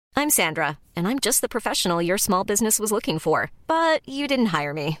I'm Sandra, and I'm just the professional your small business was looking for. But you didn't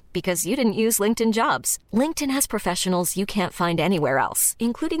hire me because you didn't use LinkedIn Jobs. LinkedIn has professionals you can't find anywhere else,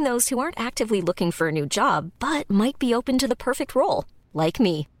 including those who aren't actively looking for a new job, but might be open to the perfect role, like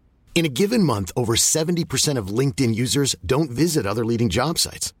me. In a given month, over 70% of LinkedIn users don't visit other leading job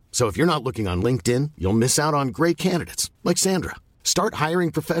sites. So if you're not looking on LinkedIn, you'll miss out on great candidates like Sandra. Start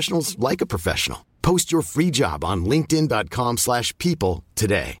hiring professionals like a professional. Post your free job on linkedin.com/people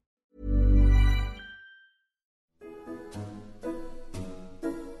today.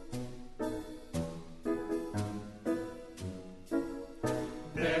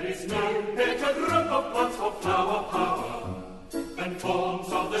 There is no better group of plants for flower power than forms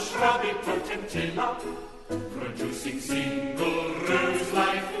of the shrubby potentilla, producing single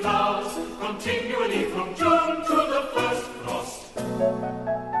rose-like flowers continually from June to the first frost.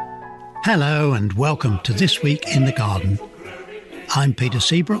 Hello and welcome to This Week in the Garden. I'm Peter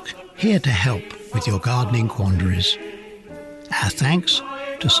Seabrook, here to help with your gardening quandaries. Our thanks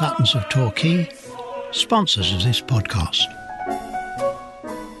to Suttons of Torquay, sponsors of this podcast.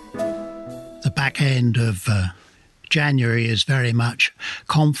 The back end of January is very much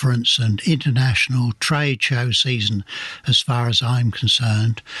conference and international trade show season as far as I'm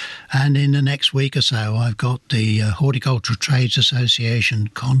concerned. And in the next week or so, I've got the Horticultural Trades Association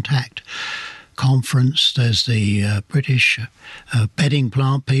Contact Conference. There's the British bedding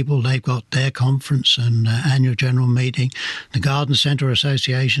plant people. They've got their conference and annual general meeting. The Garden Centre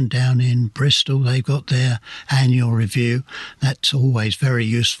Association down in Bristol, they've got their annual review. That's always very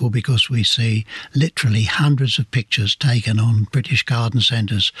useful because we see literally hundreds of pictures taken on British garden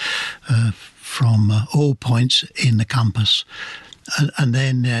centres from all points in the compass. And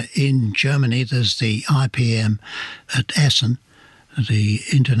then in Germany, there's the IPM at Essen, the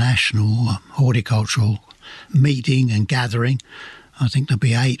International Horticultural Meeting and Gathering. I think there'll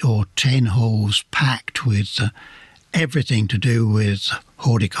be 8 or 10 halls packed with everything to do with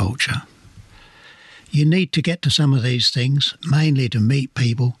horticulture. You need to get to some of these things, mainly to meet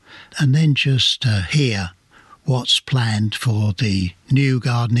people, and then just hear what's planned for the new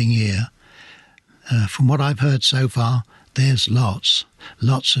gardening year. From what I've heard so far, there's lots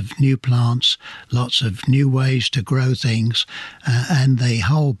of new plants, lots of new ways to grow things, and the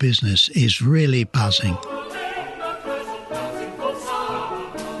whole business is really buzzing.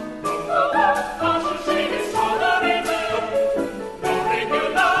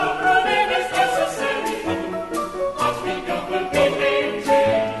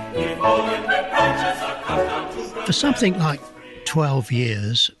 For something like 12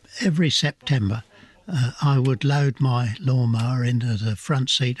 years, every September, I would load my lawnmower into the front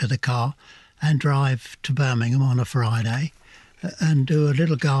seat of the car and drive to Birmingham on a Friday and do a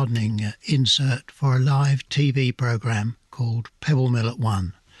little gardening insert for a live TV programme called Pebble Mill at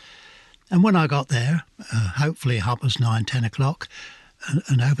 1. And when I got there, hopefully 9, 10 o'clock,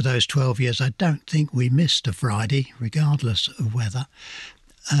 and over those 12 years I don't think we missed a Friday, regardless of weather,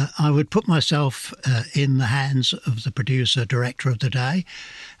 I would put myself in the hands of the producer, director of the day,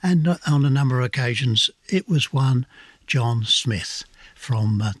 and on a number of occasions it was one John Smith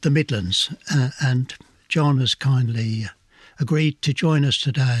from the Midlands. And John has kindly agreed to join us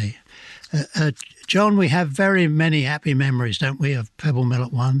today. John, we have very many happy memories, don't we, of Pebble Mill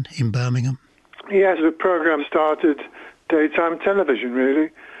at 1 in Birmingham? Yes, the programme started daytime television, really.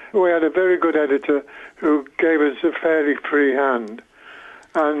 We had a very good editor who gave us a fairly free hand.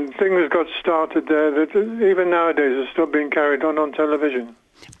 And things got started there that even nowadays are still being carried on television.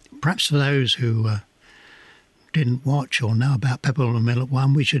 Perhaps for those who didn't watch or know about Pebble Mill at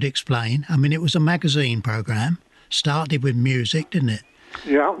 1, we should explain. I mean, it was a magazine programme, started with music, didn't it?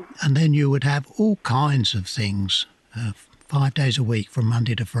 Yeah. And then you would have all kinds of things, 5 days a week from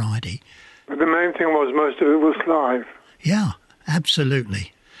Monday to Friday. But the main thing was most of it was live. Yeah,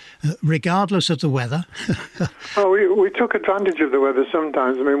 absolutely. Regardless of the weather. We took advantage of the weather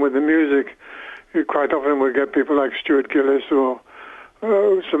sometimes. I mean, with the music, you quite often would get people like Stuart Gillis or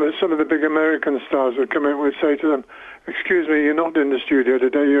some of the big American stars would come in and we'd say to them, "Excuse me, you're not in the studio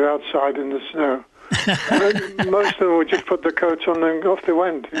today, you're outside in the snow." Most of them would just put the coats on and off they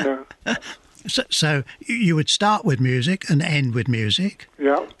went, you know. So you would start with music and end with music.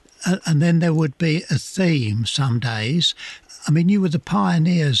 Yeah. And then there would be a theme some days. I mean, you were the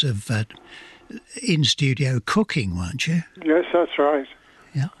pioneers of in-studio cooking, weren't you? Yes, that's right.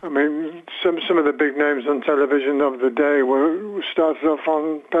 Yeah. I mean, some of the big names on television of the day were started off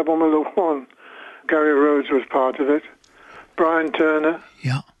on Pebble Mill at 1. Gary Rhodes was part of it. Brian Turner.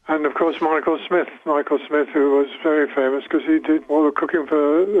 Yeah. And, of course, Michael Smith. Michael Smith, who was very famous because he did all the cooking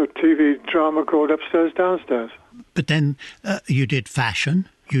for a TV drama called Upstairs, Downstairs. But then you did fashion.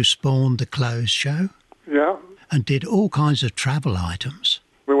 you spawned the clothes show Yeah. and did all kinds of travel items.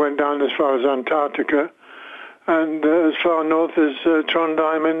 We went down as far as Antarctica and as far north as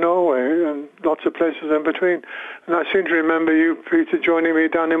Trondheim in Norway and lots of places in between. And I seem to remember you, Peter, joining me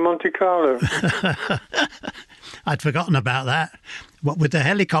down in Monte Carlo. I'd forgotten about that. What, with the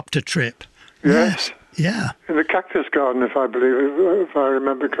helicopter trip? Yes. Yeah. In the Cactus Garden, if I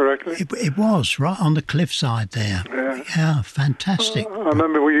remember correctly. It was, right on the cliffside there. Yeah, fantastic. I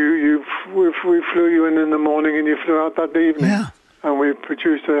remember we flew you in the morning and you flew out that evening. Yeah. And we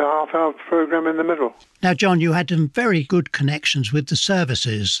produced a half-hour programme in the middle. Now, John, you had some very good connections with the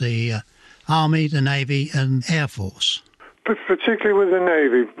services, the Army, the Navy and Air Force. But particularly with the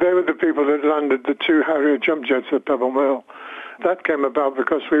Navy. They were the people that landed the 2 Harrier jump jets at Pebble Mill. That came about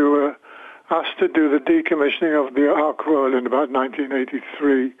because we were asked to do the decommissioning of the Ark Royal in about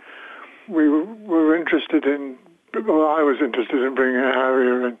 1983. We were interested in, well, I was interested in bringing a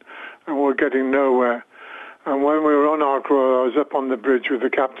Harrier in, and we were getting nowhere. And when we were on Ark Royal, I was up on the bridge with the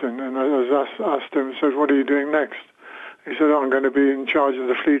captain, and I was asked him, said, "What are you doing next?" He said, "I'm going to be in charge of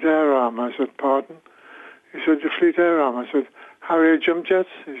the Fleet Air Arm." I said, "Pardon?" He said, "The Fleet Air Arm." I said, "Harrier jump jets?"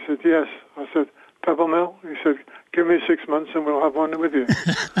 He said, "Yes." I said, "Pebble Mill?" He said, "Give me 6 months and we'll have one with you."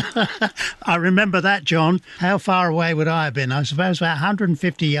 I remember that, John. How far away would I have been? I suppose about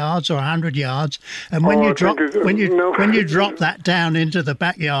 150 yards or 100 yards. And when you dropped that down into the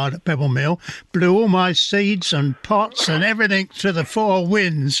backyard at Pebble Mill, blew all my seeds and pots and everything to the 4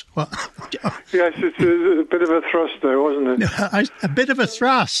 winds. Yes, it's a bit of a thrust there, wasn't it? A bit of a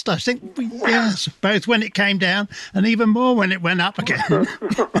thrust, I think. Yes, both when it came down and even more when it went up again.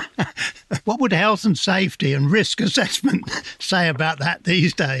 What would health and safety and risk assessment say about that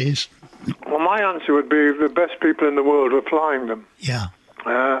these days? Well, my answer would be the best people in the world were flying them. Yeah.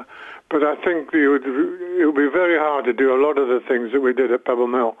 But I think it would be very hard to do a lot of the things that we did at Pebble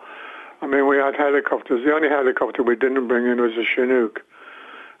Mill. I mean, we had helicopters. The only helicopter we didn't bring in was a Chinook.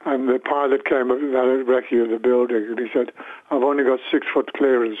 And the pilot came up with that recce of the building, and he said, "I've only got 6-foot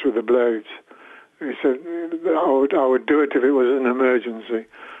clearance with the blades." He said, I would do it if it was an emergency.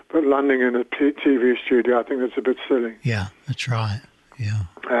 But landing in a TV studio, I think that's a bit silly. Yeah, that's right.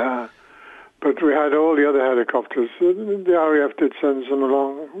 Yeah. But we had all the other helicopters. The RAF did send some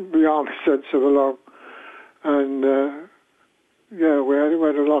along. The Army sent some along. And, we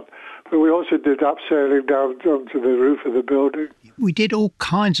had a lot. But we also did abseiling down to the roof of the building. We did all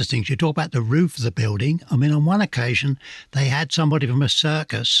kinds of things. You talk about the roof of the building. I mean, on one occasion, they had somebody from a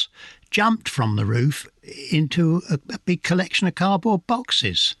circus jumped from the roof into a big collection of cardboard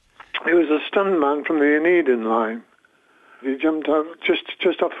boxes. He was a stuntman from the Aeneiden line. He jumped out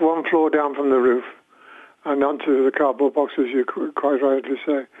just off 1 floor down from the roof and onto the cardboard boxes, you quite rightly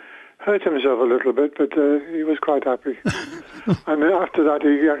say. Hurt himself a little bit, but he was quite happy. And after that,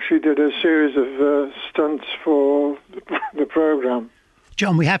 he actually did a series of stunts for the programme.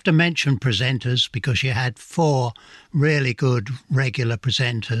 John, we have to mention presenters because you had 4 really good regular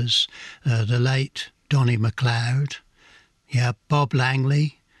presenters. The late Donnie MacLeod, Bob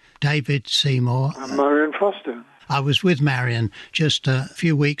Langley, David Seymour. And Marion Foster. I was with Marion just a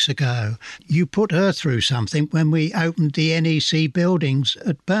few weeks ago. You put her through something when we opened the NEC buildings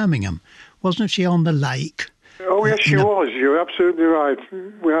at Birmingham. Wasn't she on the lake? Oh, yes, she was. You're absolutely right.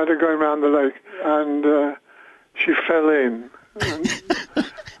 We had her going around the lake and she fell in.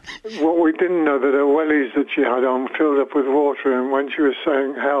 What we didn't know that her wellies that she had on filled up with water, and when she was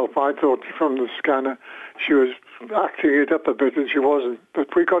saying help, I thought from the scanner she was acting it up a bit, and she wasn't.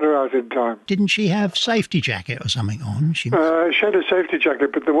 But we got her out in time. Didn't she have safety jacket or something on? She had a safety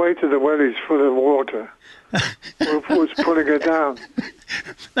jacket, but the weight of the wellies full of water was pulling her down.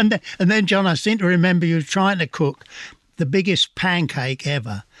 And then, John, I seem to remember you trying to cook the biggest pancake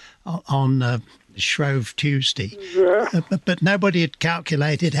ever on Shrove Tuesday. Yeah. But nobody had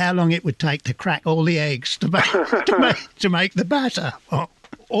calculated how long it would take to crack all the eggs to make the batter. Well,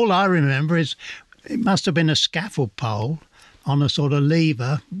 all I remember is it must have been a scaffold pole on a sort of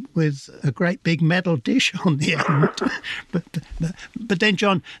lever with a great big metal dish on the end. But then,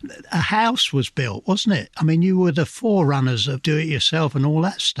 John, a house was built, wasn't it? I mean, you were the forerunners of do-it-yourself and all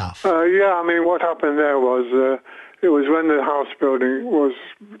that stuff. I mean, what happened there was it was when the house building was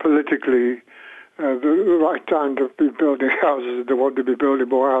politically the right time to be building houses, they wanted to be building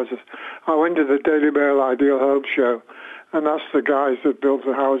more houses. I went to the Daily Mail Ideal Home Show and asked the guys that built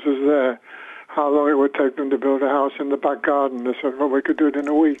the houses there how long it would take them to build a house in the back garden. They said, well, we could do it in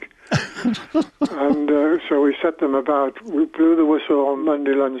a week. And so we set them about, we blew the whistle on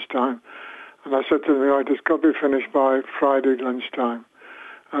Monday lunchtime. And I said to them, right, it's got to be finished by Friday lunchtime.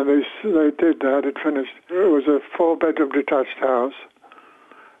 And they did, they had it finished. It was a 4-bedroom detached house.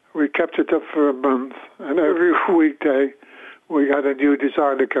 We kept it up for a month, and every weekday we had a new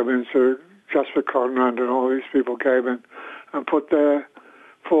designer come in, so Jasper Conrad and all these people came in and put their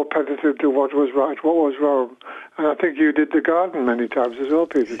four pennies into what was right, what was wrong. And I think you did the garden many times as well,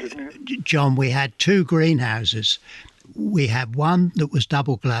 Peter, didn't you? John, we had two greenhouses. We had one that was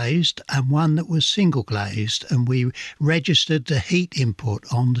double glazed and one that was single glazed, and we registered the heat input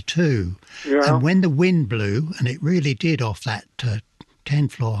on the two. Yeah. And when the wind blew, and it really did off that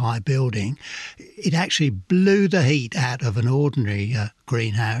 10-floor high building, it actually blew the heat out of an ordinary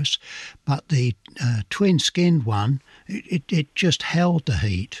greenhouse, but the twin-skinned one, it just held the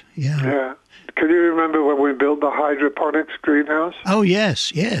heat. Yeah. Can you remember when we built the hydroponics greenhouse? Oh,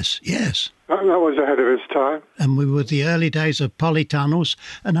 yes. That was ahead of its time. And we were the early days of polytunnels,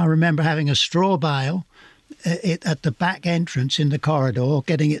 and I remember having a straw bale at the back entrance in the corridor,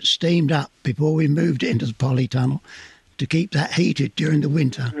 getting it steamed up before we moved into the polytunnel to keep that heated during the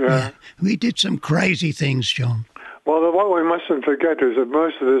winter. Yeah. We did some crazy things, John. Well, what we mustn't forget is that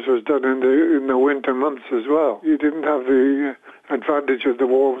most of this was done in the winter months as well. You didn't have the advantage of the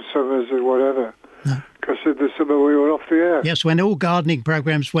warm summers or whatever. No. Because in the summer we were off the air. Yes, when all gardening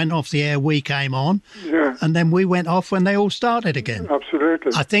programmes went off the air, we came on. Yeah. And then we went off when they all started again.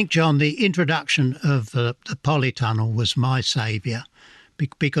 Absolutely. I think, John, the introduction of the polytunnel was my saviour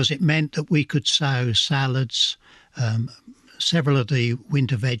because it meant that we could sow salads, several of the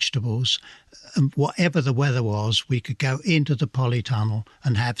winter vegetables, and whatever the weather was, we could go into the polytunnel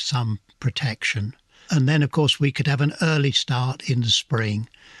and have some protection. And then, of course, we could have an early start in the spring,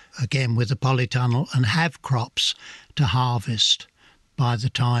 again with the polytunnel, and have crops to harvest by the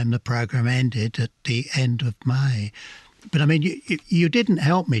time the programme ended at the end of May. But, I mean, you didn't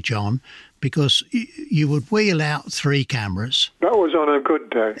help me, John, because you would wheel out 3 cameras. That was on a good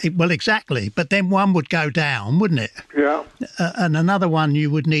day. Well, exactly. But then one would go down, wouldn't it? Yeah. And another one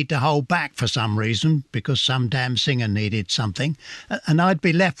you would need to hold back for some reason because some damn singer needed something. And I'd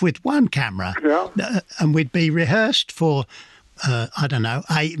be left with 1 camera. Yeah. And we'd be rehearsed for,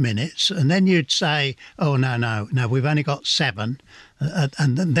 8 minutes. And then you'd say, oh, no, we've only got 7.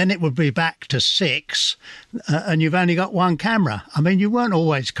 And then it would be back to 6, and you've only got 1 camera. I mean, you weren't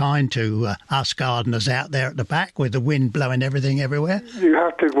always kind to us gardeners out there at the back with the wind blowing everything everywhere. You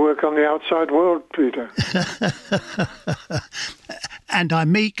have to work on the outside world, Peter. And I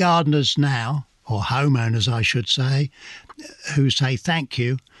meet gardeners now, or homeowners I should say, who say thank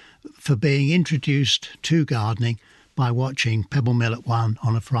you for being introduced to gardening by watching Pebble Mill at 1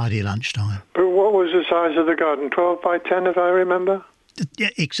 on a Friday lunchtime. But what was the size of the garden? 12 by 10, if I remember? Yeah,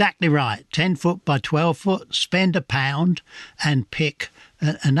 exactly right. 10 foot by 12 foot, spend £1 and pick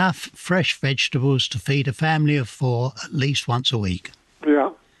enough fresh vegetables to feed a family of 4 at least once a week. Yeah.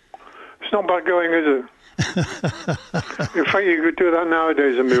 It's not bad going, is it? In fact, you could do that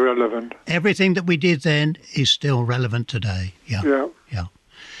nowadays and be relevant. Everything that we did then is still relevant today. Yeah.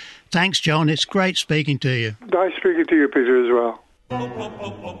 Thanks, John. It's great speaking to you. Nice speaking to you, Peter, as well.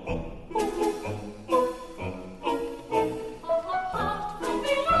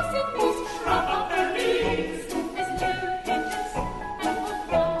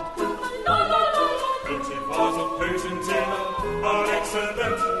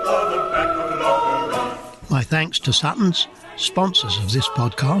 My thanks to Suttons, sponsors of this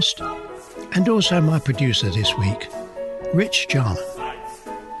podcast, and also my producer this week, Rich Jarman.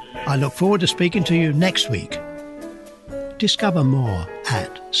 I look forward to speaking to you next week. Discover more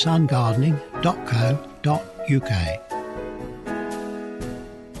at sungardening.co.uk.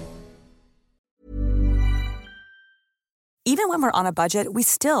 Even when we're on a budget, we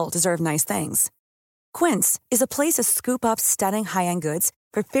still deserve nice things. Quince is a place to scoop up stunning high-end goods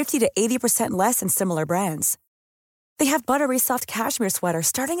for 50 to 80% less than similar brands. They have buttery soft cashmere sweaters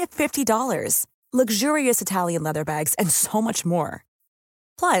starting at $50, luxurious Italian leather bags, and so much more.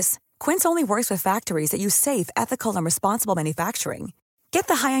 Plus, Quince only works with factories that use safe, ethical, and responsible manufacturing. Get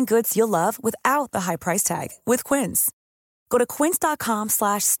the high-end goods you'll love without the high price tag with Quince. Go to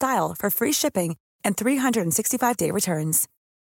quince.com/style for free shipping and 365-day returns.